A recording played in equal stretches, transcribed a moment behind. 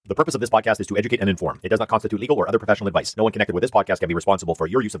The purpose of this podcast is to educate and inform. It does not constitute legal or other professional advice. No one connected with this podcast can be responsible for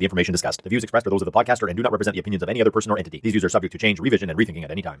your use of the information discussed. The views expressed are those of the podcaster and do not represent the opinions of any other person or entity. These views are subject to change, revision, and rethinking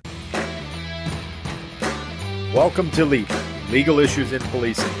at any time. Welcome to LEAP, Legal Issues in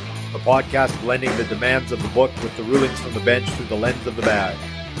Policing, a podcast blending the demands of the book with the rulings from the bench through the lens of the badge.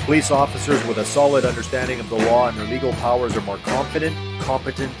 Police officers with a solid understanding of the law and their legal powers are more confident,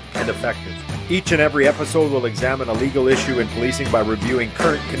 competent, and effective. Each and every episode will examine a legal issue in policing by reviewing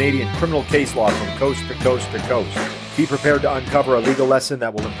current Canadian criminal case law from coast to coast to coast. Be prepared to uncover a legal lesson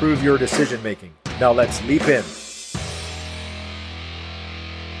that will improve your decision making. Now let's leap in.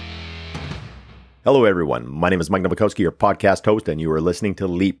 Hello everyone, my name is Mike Nowakowski, your podcast host, and you are listening to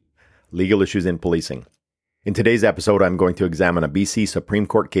LEAP, Legal Issues in Policing. In today's episode, I'm going to examine a BC Supreme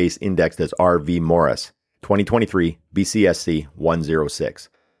Court case indexed as R.V. Morris, 2023 BCSC 106.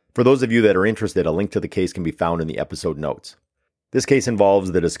 For those of you that are interested, a link to the case can be found in the episode notes. This case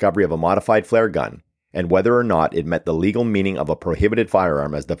involves the discovery of a modified flare gun and whether or not it met the legal meaning of a prohibited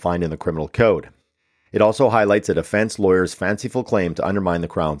firearm as defined in the criminal code. It also highlights a defense lawyer's fanciful claim to undermine the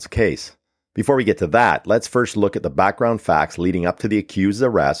Crown's case. Before we get to that, let's first look at the background facts leading up to the accused's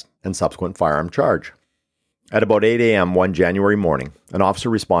arrest and subsequent firearm charge. At about 8 a.m. one January morning, an officer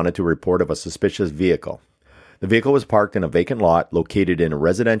responded to a report of a suspicious vehicle. The vehicle was parked in a vacant lot located in a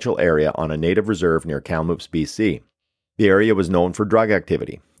residential area on a native reserve near Kamloops, BC. The area was known for drug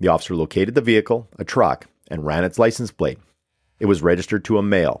activity. The officer located the vehicle, a truck, and ran its license plate. It was registered to a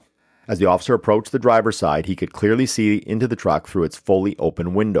male. As the officer approached the driver's side, he could clearly see into the truck through its fully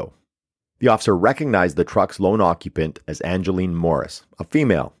open window. The officer recognized the truck's lone occupant as Angeline Morris, a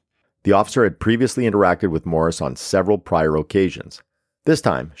female. The officer had previously interacted with Morris on several prior occasions. This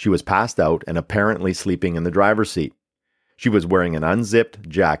time, she was passed out and apparently sleeping in the driver's seat. She was wearing an unzipped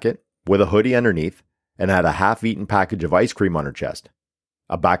jacket with a hoodie underneath and had a half-eaten package of ice cream on her chest.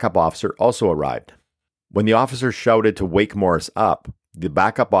 A backup officer also arrived. When the officer shouted to wake Morris up, the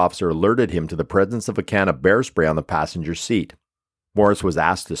backup officer alerted him to the presence of a can of bear spray on the passenger seat. Morris was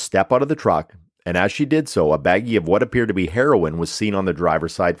asked to step out of the truck, and as she did so, a baggie of what appeared to be heroin was seen on the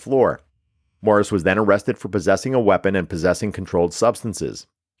driver's side floor. Morris was then arrested for possessing a weapon and possessing controlled substances.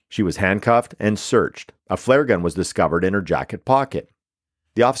 She was handcuffed and searched. A flare gun was discovered in her jacket pocket.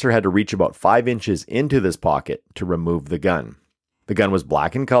 The officer had to reach about 5 inches into this pocket to remove the gun. The gun was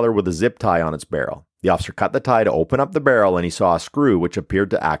black in color with a zip tie on its barrel. The officer cut the tie to open up the barrel and he saw a screw which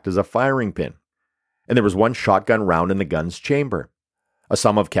appeared to act as a firing pin. And there was one shotgun round in the gun's chamber. A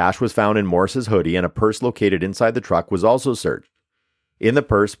sum of cash was found in Morris's hoodie and a purse located inside the truck was also searched. In the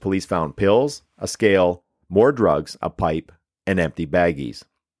purse, police found pills, a scale, more drugs, a pipe, and empty baggies.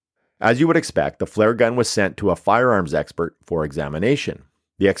 As you would expect, the flare gun was sent to a firearms expert for examination.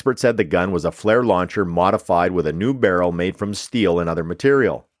 The expert said the gun was a flare launcher modified with a new barrel made from steel and other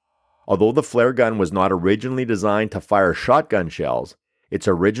material. Although the flare gun was not originally designed to fire shotgun shells, its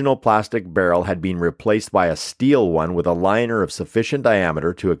original plastic barrel had been replaced by a steel one with a liner of sufficient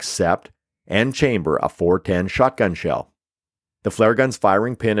diameter to accept and chamber a .410 shotgun shell. The flare gun's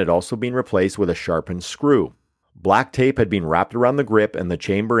firing pin had also been replaced with a sharpened screw. Black tape had been wrapped around the grip and the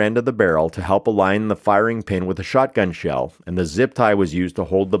chamber end of the barrel to help align the firing pin with the shotgun shell, and the zip tie was used to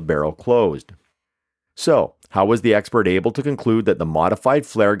hold the barrel closed. So, how was the expert able to conclude that the modified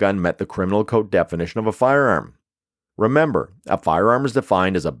flare gun met the criminal code definition of a firearm? Remember, a firearm is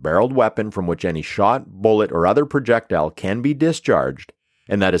defined as a barreled weapon from which any shot, bullet, or other projectile can be discharged,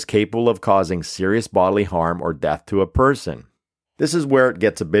 and that is capable of causing serious bodily harm or death to a person. This is where it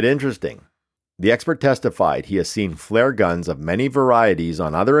gets a bit interesting. The expert testified he has seen flare guns of many varieties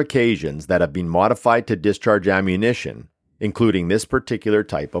on other occasions that have been modified to discharge ammunition, including this particular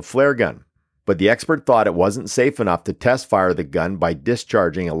type of flare gun. But the expert thought it wasn't safe enough to test fire the gun by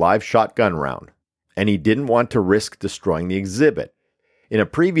discharging a live shotgun round, and he didn't want to risk destroying the exhibit. In a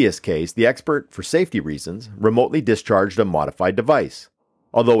previous case, the expert, for safety reasons, remotely discharged a modified device.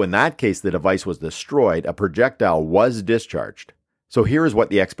 Although in that case the device was destroyed, a projectile was discharged. So here is what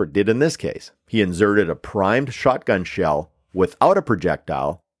the expert did in this case. He inserted a primed shotgun shell without a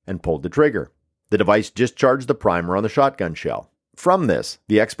projectile and pulled the trigger. The device discharged the primer on the shotgun shell. From this,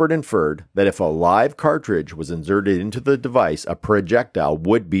 the expert inferred that if a live cartridge was inserted into the device, a projectile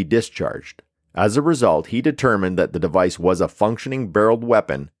would be discharged. As a result, he determined that the device was a functioning barreled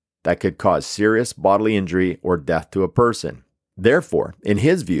weapon that could cause serious bodily injury or death to a person. Therefore, in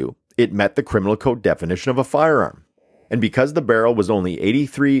his view, it met the criminal code definition of a firearm. And because the barrel was only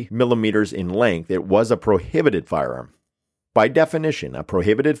 83 millimeters in length, it was a prohibited firearm. By definition, a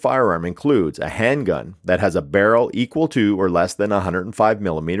prohibited firearm includes a handgun that has a barrel equal to or less than 105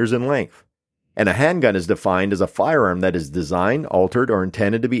 millimeters in length. And a handgun is defined as a firearm that is designed, altered, or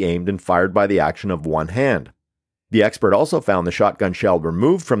intended to be aimed and fired by the action of one hand. The expert also found the shotgun shell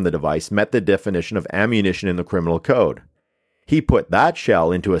removed from the device met the definition of ammunition in the criminal code. He put that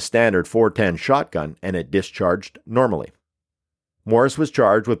shell into a standard .410 shotgun and it discharged normally. Morris was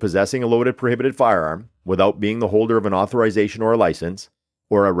charged with possessing a loaded prohibited firearm without being the holder of an authorization or a license,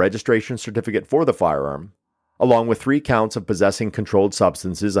 or a registration certificate for the firearm, along with 3 counts of possessing controlled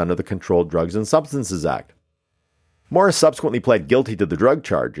substances under the Controlled Drugs and Substances Act. Morris subsequently pled guilty to the drug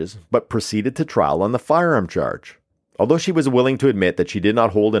charges, but proceeded to trial on the firearm charge. Although she was willing to admit that she did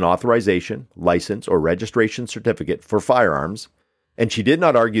not hold an authorization, license, or registration certificate for firearms, and she did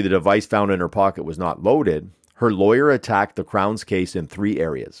not argue the device found in her pocket was not loaded, her lawyer attacked the Crown's case in 3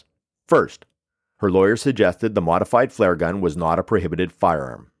 areas. First, her lawyer suggested the modified flare gun was not a prohibited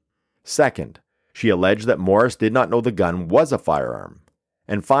firearm. Second, she alleged that Morris did not know the gun was a firearm.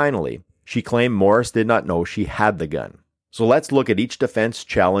 And finally, she claimed Morris did not know she had the gun. So let's look at each defense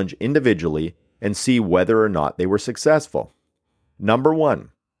challenge individually and see whether or not they were successful. Number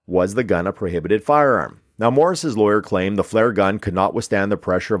 1, was the gun a prohibited firearm? Now, Morris's lawyer claimed the flare gun could not withstand the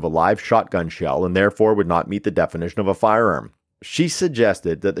pressure of a live shotgun shell and therefore would not meet the definition of a firearm. She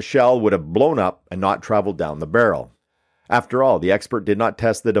suggested that the shell would have blown up and not traveled down the barrel. After all, the expert did not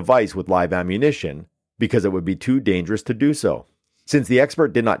test the device with live ammunition because it would be too dangerous to do so. Since the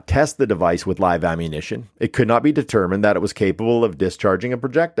expert did not test the device with live ammunition, it could not be determined that it was capable of discharging a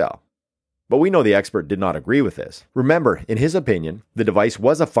projectile. But we know the expert did not agree with this. Remember, in his opinion, the device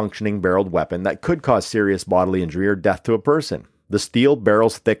was a functioning barreled weapon that could cause serious bodily injury or death to a person. The steel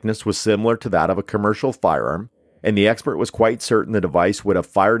barrel's thickness was similar to that of a commercial firearm, and the expert was quite certain the device would have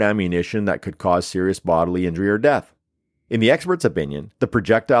fired ammunition that could cause serious bodily injury or death. In the expert's opinion, the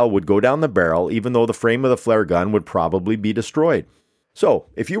projectile would go down the barrel even though the frame of the flare gun would probably be destroyed. So,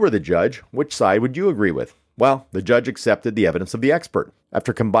 if you were the judge, which side would you agree with? Well, the judge accepted the evidence of the expert.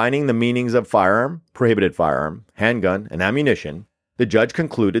 After combining the meanings of firearm, prohibited firearm, handgun, and ammunition, the judge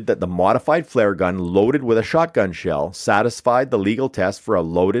concluded that the modified flare gun loaded with a shotgun shell satisfied the legal test for a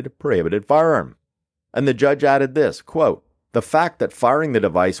loaded, prohibited firearm. And the judge added this, quote, "The fact that firing the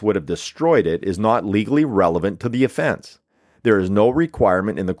device would have destroyed it is not legally relevant to the offense. There is no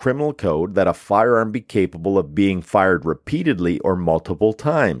requirement in the criminal code that a firearm be capable of being fired repeatedly or multiple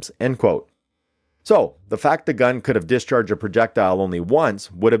times," end quote. So, the fact the gun could have discharged a projectile only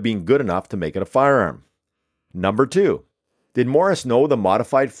once would have been good enough to make it a firearm. Number 2, did Morris know the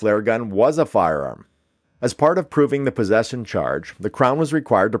modified flare gun was a firearm? As part of proving the possession charge, the Crown was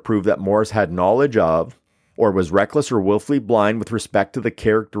required to prove that Morris had knowledge of, or was reckless or willfully blind with respect to the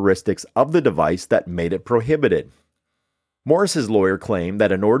characteristics of the device that made it prohibited. Morris's lawyer claimed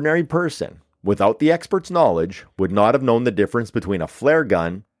that an ordinary person, without the expert's knowledge, would not have known the difference between a flare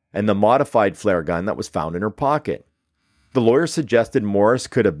gun and the modified flare gun that was found in her pocket. The lawyer suggested Morris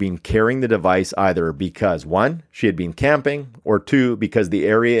could have been carrying the device either because 1, she had been camping, or 2, because the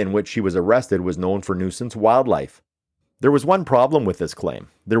area in which she was arrested was known for nuisance wildlife. There was one problem with this claim.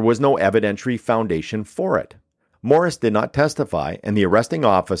 There was no evidentiary foundation for it. Morris did not testify, and the arresting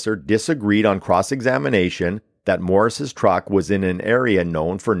officer disagreed on cross-examination that Morris's truck was in an area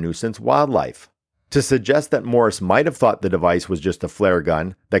known for nuisance wildlife. To suggest that Morris might have thought the device was just a flare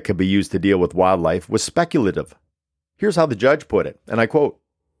gun that could be used to deal with wildlife was speculative. Here's how the judge put it, and I quote,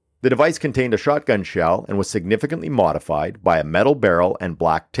 "The device contained a shotgun shell and was significantly modified by a metal barrel and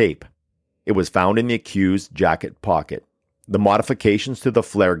black tape. It was found in the accused's jacket pocket. The modifications to the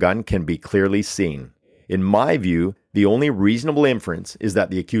flare gun can be clearly seen. In my view, the only reasonable inference is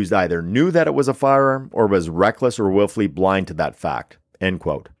that the accused either knew that it was a firearm or was reckless or willfully blind to that fact," end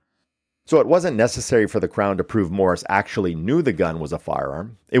quote. So it wasn't necessary for the Crown to prove Morris actually knew the gun was a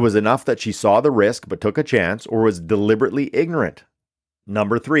firearm. It was enough that she saw the risk but took a chance or was deliberately ignorant.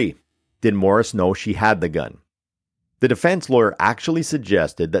 Number 3, did Morris know she had the gun? The defense lawyer actually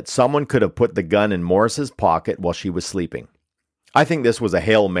suggested that someone could have put the gun in Morris's pocket while she was sleeping. I think this was a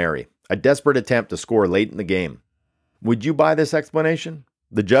Hail Mary, a desperate attempt to score late in the game. Would you buy this explanation?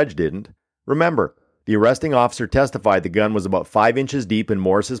 The judge didn't. Remember, the arresting officer testified the gun was about 5 inches deep in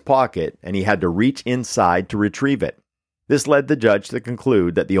Morris's pocket and he had to reach inside to retrieve it. This led the judge to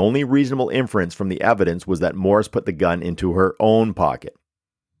conclude that the only reasonable inference from the evidence was that Morris put the gun into her own pocket.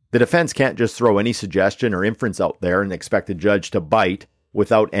 The defense can't just throw any suggestion or inference out there and expect a judge to bite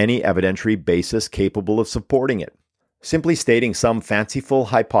without any evidentiary basis capable of supporting it. Simply stating some fanciful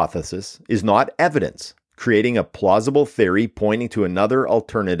hypothesis is not evidence, creating a plausible theory pointing to another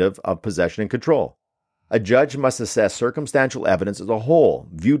alternative of possession and control. A judge must assess circumstantial evidence as a whole,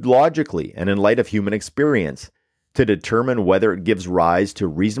 viewed logically and in light of human experience, to determine whether it gives rise to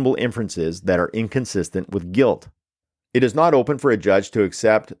reasonable inferences that are inconsistent with guilt. It is not open for a judge to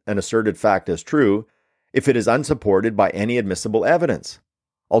accept an asserted fact as true if it is unsupported by any admissible evidence.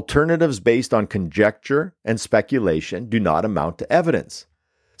 Alternatives based on conjecture and speculation do not amount to evidence.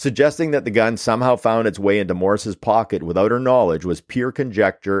 Suggesting that the gun somehow found its way into Morris's pocket without her knowledge was pure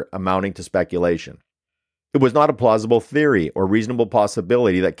conjecture amounting to speculation. It was not a plausible theory or reasonable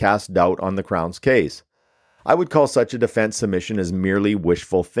possibility that cast doubt on the Crown's case. I would call such a defense submission as merely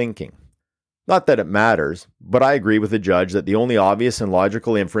wishful thinking. Not that it matters, but I agree with the judge that the only obvious and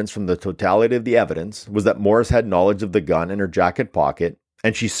logical inference from the totality of the evidence was that Morris had knowledge of the gun in her jacket pocket,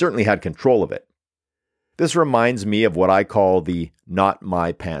 and she certainly had control of it. This reminds me of what I call the not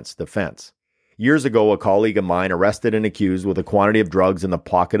my pants defense. Years ago, a colleague of mine arrested an accused with a quantity of drugs in the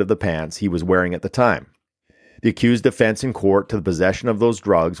pocket of the pants he was wearing at the time. The accused's defense in court to the possession of those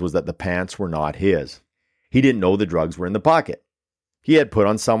drugs was that the pants were not his. He didn't know the drugs were in the pocket. He had put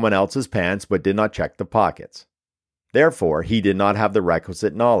on someone else's pants but did not check the pockets. Therefore, he did not have the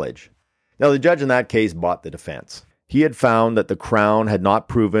requisite knowledge. Now, the judge in that case bought the defense. He had found that the Crown had not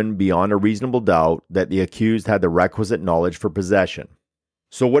proven beyond a reasonable doubt that the accused had the requisite knowledge for possession.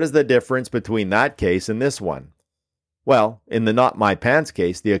 So what is the difference between that case and this one? Well, in the not my pants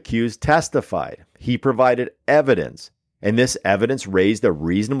case, the accused testified. He provided evidence, and this evidence raised a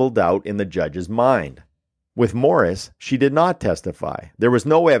reasonable doubt in the judge's mind. With Morris, she did not testify. There was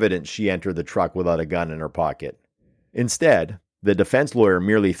no evidence she entered the truck without a gun in her pocket. Instead, the defense lawyer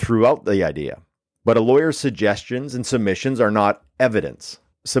merely threw out the idea. But a lawyer's suggestions and submissions are not evidence.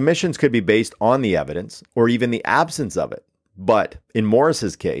 Submissions could be based on the evidence or even the absence of it. But in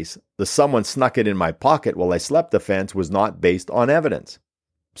Morris's case, the someone snuck it in my pocket while I slept defense was not based on evidence.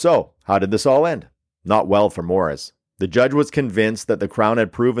 So, how did this all end? Not well for Morris. The judge was convinced that the Crown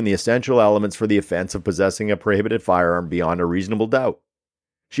had proven the essential elements for the offense of possessing a prohibited firearm beyond a reasonable doubt.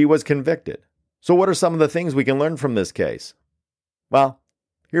 She was convicted. So what are some of the things we can learn from this case? Well,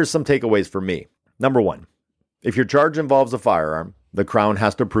 here's some takeaways for me. Number 1, if your charge involves a firearm, the Crown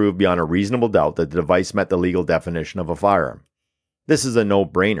has to prove beyond a reasonable doubt that the device met the legal definition of a firearm. This is a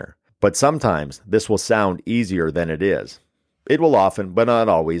no-brainer, but sometimes this will sound easier than it is. It will often, but not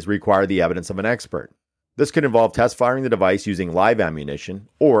always, require the evidence of an expert. This could involve test firing the device using live ammunition,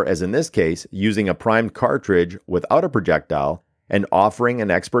 or, as in this case, using a primed cartridge without a projectile and offering an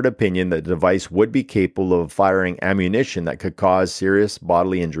expert opinion that the device would be capable of firing ammunition that could cause serious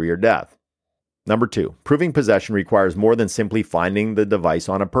bodily injury or death. Number 2, proving possession requires more than simply finding the device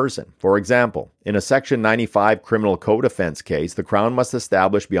on a person. For example, in a Section 95 criminal code offense case, the Crown must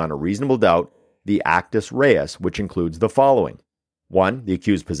establish beyond a reasonable doubt the actus reus, which includes the following. 1, the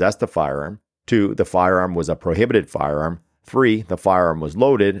accused possessed a firearm. 2, the firearm was a prohibited firearm. 3, the firearm was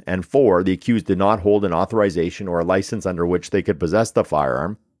loaded. And 4, the accused did not hold an authorization or a license under which they could possess the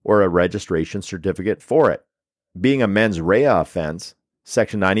firearm or a registration certificate for it. Being a mens rea offense,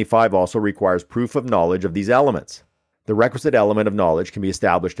 Section 95 also requires proof of knowledge of these elements. The requisite element of knowledge can be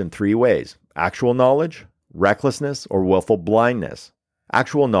established in 3 ways: actual knowledge, recklessness, or willful blindness.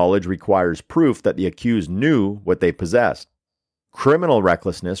 Actual knowledge requires proof that the accused knew what they possessed. Criminal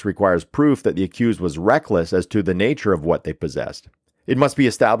recklessness requires proof that the accused was reckless as to the nature of what they possessed. It must be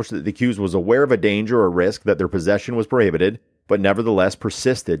established that the accused was aware of a danger or risk that their possession was prohibited, but nevertheless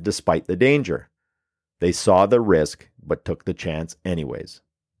persisted despite the danger. They saw the risk, but took the chance anyways.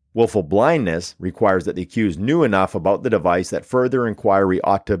 Willful blindness requires that the accused knew enough about the device that further inquiry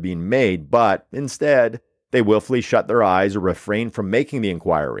ought to have been made, but instead, they willfully shut their eyes or refrained from making the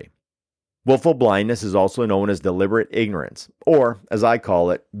inquiry. Willful blindness is also known as deliberate ignorance, or, as I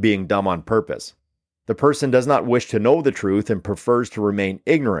call it, being dumb on purpose. The person does not wish to know the truth and prefers to remain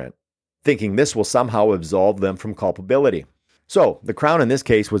ignorant, thinking this will somehow absolve them from culpability. So, the Crown in this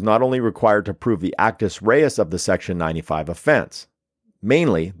case was not only required to prove the actus reus of the Section 95 offense.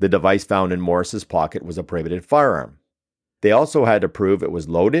 Mainly, the device found in Morris's pocket was a prohibited firearm. They also had to prove it was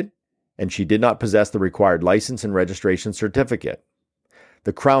loaded, and she did not possess the required license and registration certificate.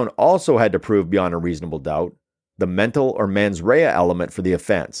 The Crown also had to prove beyond a reasonable doubt the mental or mens rea element for the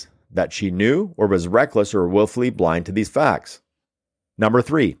offense, that she knew or was reckless or willfully blind to these facts. Number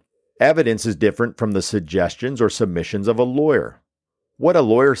 3. Evidence is different from the suggestions or submissions of a lawyer. What a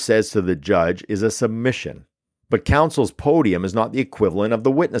lawyer says to the judge is a submission, but counsel's podium is not the equivalent of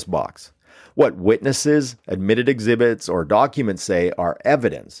the witness box. What witnesses, admitted exhibits, or documents say are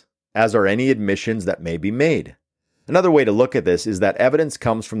evidence, as are any admissions that may be made. Another way to look at this is that evidence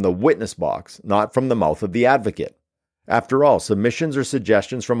comes from the witness box, not from the mouth of the advocate. After all, submissions or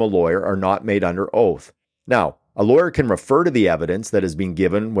suggestions from a lawyer are not made under oath. Now, A lawyer can refer to the evidence that is being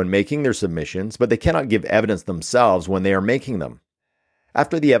given when making their submissions, but they cannot give evidence themselves when they are making them.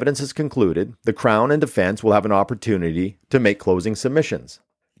 After the evidence is concluded, the Crown and defense will have an opportunity to make closing submissions.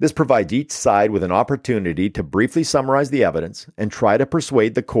 This provides each side with an opportunity to briefly summarize the evidence and try to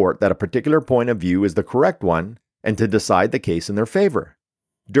persuade the court that a particular point of view is the correct one and to decide the case in their favor.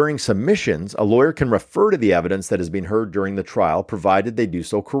 During submissions, a lawyer can refer to the evidence that has been heard during the trial, provided they do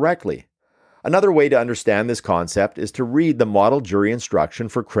so correctly. Another way to understand this concept is to read the model jury instruction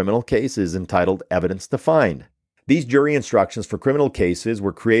for criminal cases entitled Evidence Defined. These jury instructions for criminal cases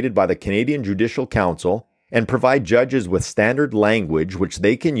were created by the Canadian Judicial Council and provide judges with standard language which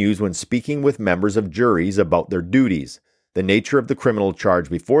they can use when speaking with members of juries about their duties, the nature of the criminal charge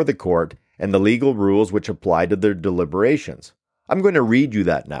before the court, and the legal rules which apply to their deliberations. I'm going to read you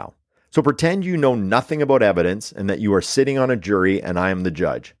that now. So pretend you know nothing about evidence and that you are sitting on a jury and I am the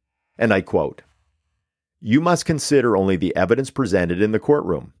judge. And I quote, "You must consider only the evidence presented in the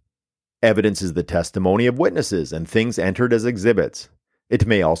courtroom. Evidence is the testimony of witnesses and things entered as exhibits. It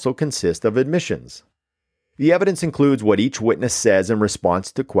may also consist of admissions. The evidence includes what each witness says in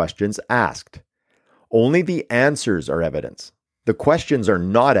response to questions asked. Only the answers are evidence. The questions are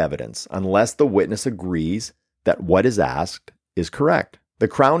not evidence unless the witness agrees that what is asked is correct. The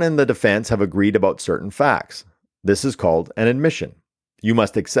Crown and the defense have agreed about certain facts. This is called an admission. You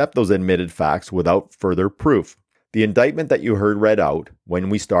must accept those admitted facts without further proof. The indictment that you heard read out when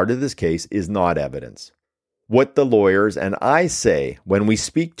we started this case is not evidence. What the lawyers and I say when we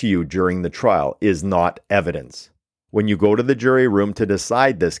speak to you during the trial is not evidence. When you go to the jury room to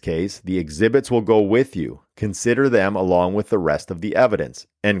decide this case, the exhibits will go with you. Consider them along with the rest of the evidence."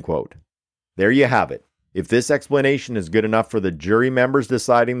 End quote. There you have it. If this explanation is good enough for the jury members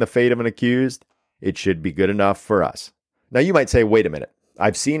deciding the fate of an accused, it should be good enough for us. Now you might say, wait a minute.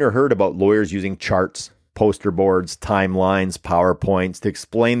 I've seen or heard about lawyers using charts, poster boards, timelines, PowerPoints to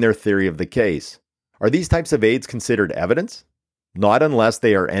explain their theory of the case. Are these types of aids considered evidence? Not unless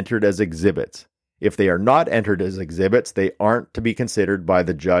they are entered as exhibits. If they are not entered as exhibits, they aren't to be considered by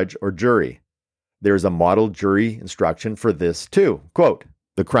the judge or jury. There is a model jury instruction for this too. Quote,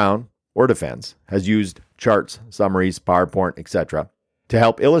 "The Crown or defense has used charts, summaries, PowerPoint, etc. to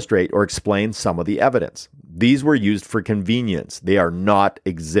help illustrate or explain some of the evidence. These were used for convenience. They are not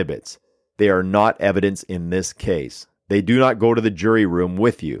exhibits. They are not evidence in this case. They do not go to the jury room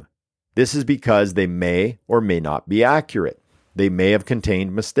with you. This is because they may or may not be accurate. They may have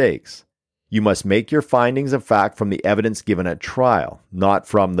contained mistakes. You must make your findings of fact from the evidence given at trial, not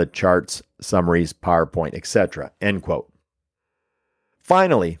from the charts, summaries, PowerPoint, etc." End quote.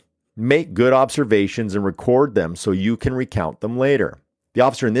 Finally, make good observations and record them so you can recount them later. The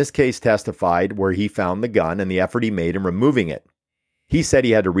officer in this case testified where he found the gun and the effort he made in removing it. He said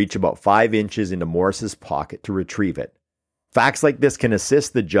he had to reach about 5 inches into Morris's pocket to retrieve it. Facts like this can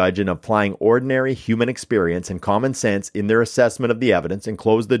assist the judge in applying ordinary human experience and common sense in their assessment of the evidence and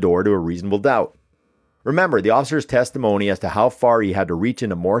close the door to a reasonable doubt. Remember, the officer's testimony as to how far he had to reach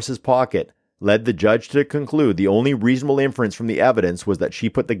into Morris's pocket led the judge to conclude the only reasonable inference from the evidence was that she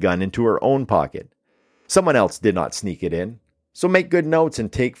put the gun into her own pocket. Someone else did not sneak it in. So make good notes and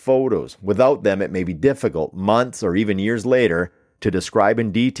take photos. Without them, it may be difficult, months or even years later, to describe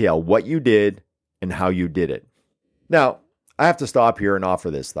in detail what you did and how you did it. Now, I have to stop here and offer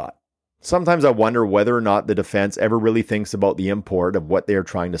this thought. Sometimes I wonder whether or not the defense ever really thinks about the import of what they are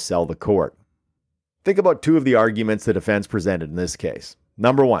trying to sell the court. Think about 2 of the arguments the defense presented in this case.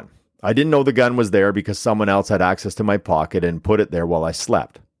 Number 1, I didn't know the gun was there because someone else had access to my pocket and put it there while I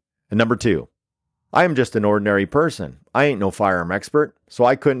slept. And number 2, I am just an ordinary person. I ain't no firearm expert, so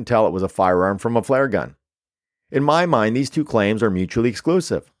I couldn't tell it was a firearm from a flare gun. In my mind, these 2 claims are mutually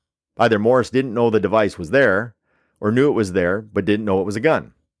exclusive. Either Morris didn't know the device was there, or knew it was there but didn't know it was a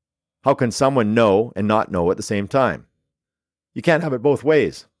gun. How can someone know and not know at the same time? You can't have it both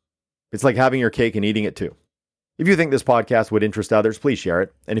ways. It's like having your cake and eating it too. If you think this podcast would interest others, please share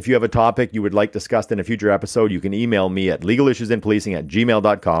it. And if you have a topic you would like discussed in a future episode, you can email me at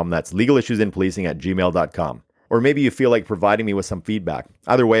legalissuesinpolicing@gmail.com. That's legalissuesinpolicing@gmail.com. Or maybe you feel like providing me with some feedback.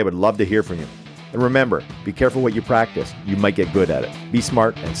 Either way, I would love to hear from you. And remember, be careful what you practice. You might get good at it. Be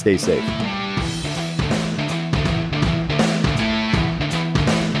smart and stay safe.